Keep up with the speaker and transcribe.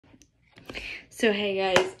So hey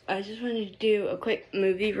guys, I just wanted to do a quick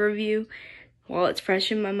movie review while it's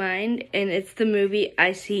fresh in my mind, and it's the movie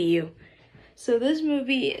I See You. So this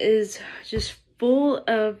movie is just full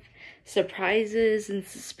of surprises and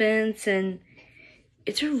suspense, and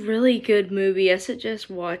it's a really good movie. I suggest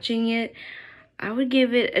watching it. I would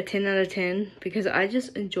give it a 10 out of 10 because I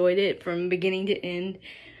just enjoyed it from beginning to end.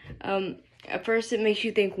 At first it makes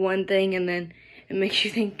you think one thing, and then it makes you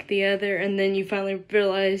think the other, and then you finally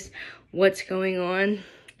realize what's going on.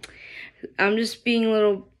 I'm just being a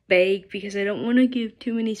little vague because I don't want to give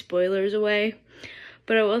too many spoilers away,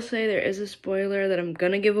 but I will say there is a spoiler that I'm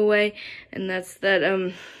gonna give away, and that's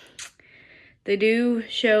that they do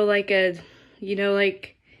show like a,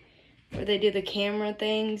 like where they do the camera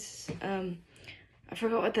things. I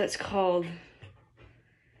forgot what that's called,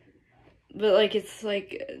 but like it's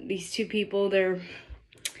like these two people, they're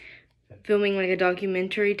filming like a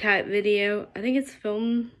documentary type video. I think it's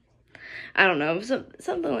I don't know,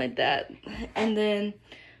 something like that. And then,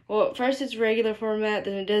 well, at first it's regular format,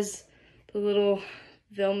 then it does the little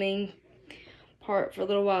filming part for a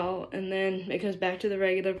little while, and then it goes back to the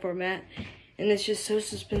regular format, and it's just so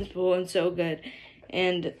suspenseful and so good.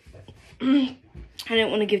 And I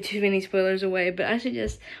didn't want to give too many spoilers away, but I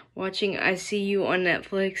suggest watching I See You on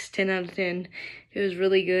Netflix. 10 out of 10. It was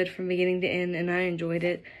really good from beginning to end, and I enjoyed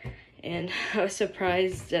it. And I was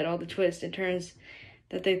surprised at all the twists and turns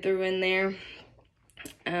that they threw in there.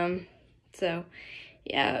 So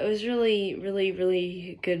yeah, it was really, really,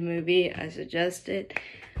 really good movie. I suggest it.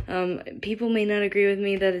 People may not agree with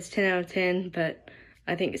me that it's 10 out of 10, but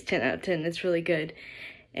I think it's 10 out of 10. It's really good.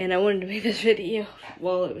 And I wanted to make this video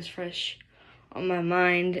while it was fresh on my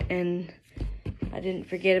mind, and I didn't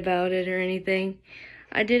forget about it or anything.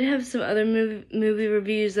 I did have some other movie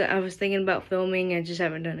reviews that I was thinking about filming. I just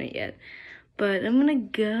haven't done it yet. But I'm gonna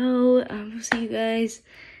go. I will see you guys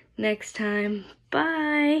next time.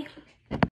 Bye.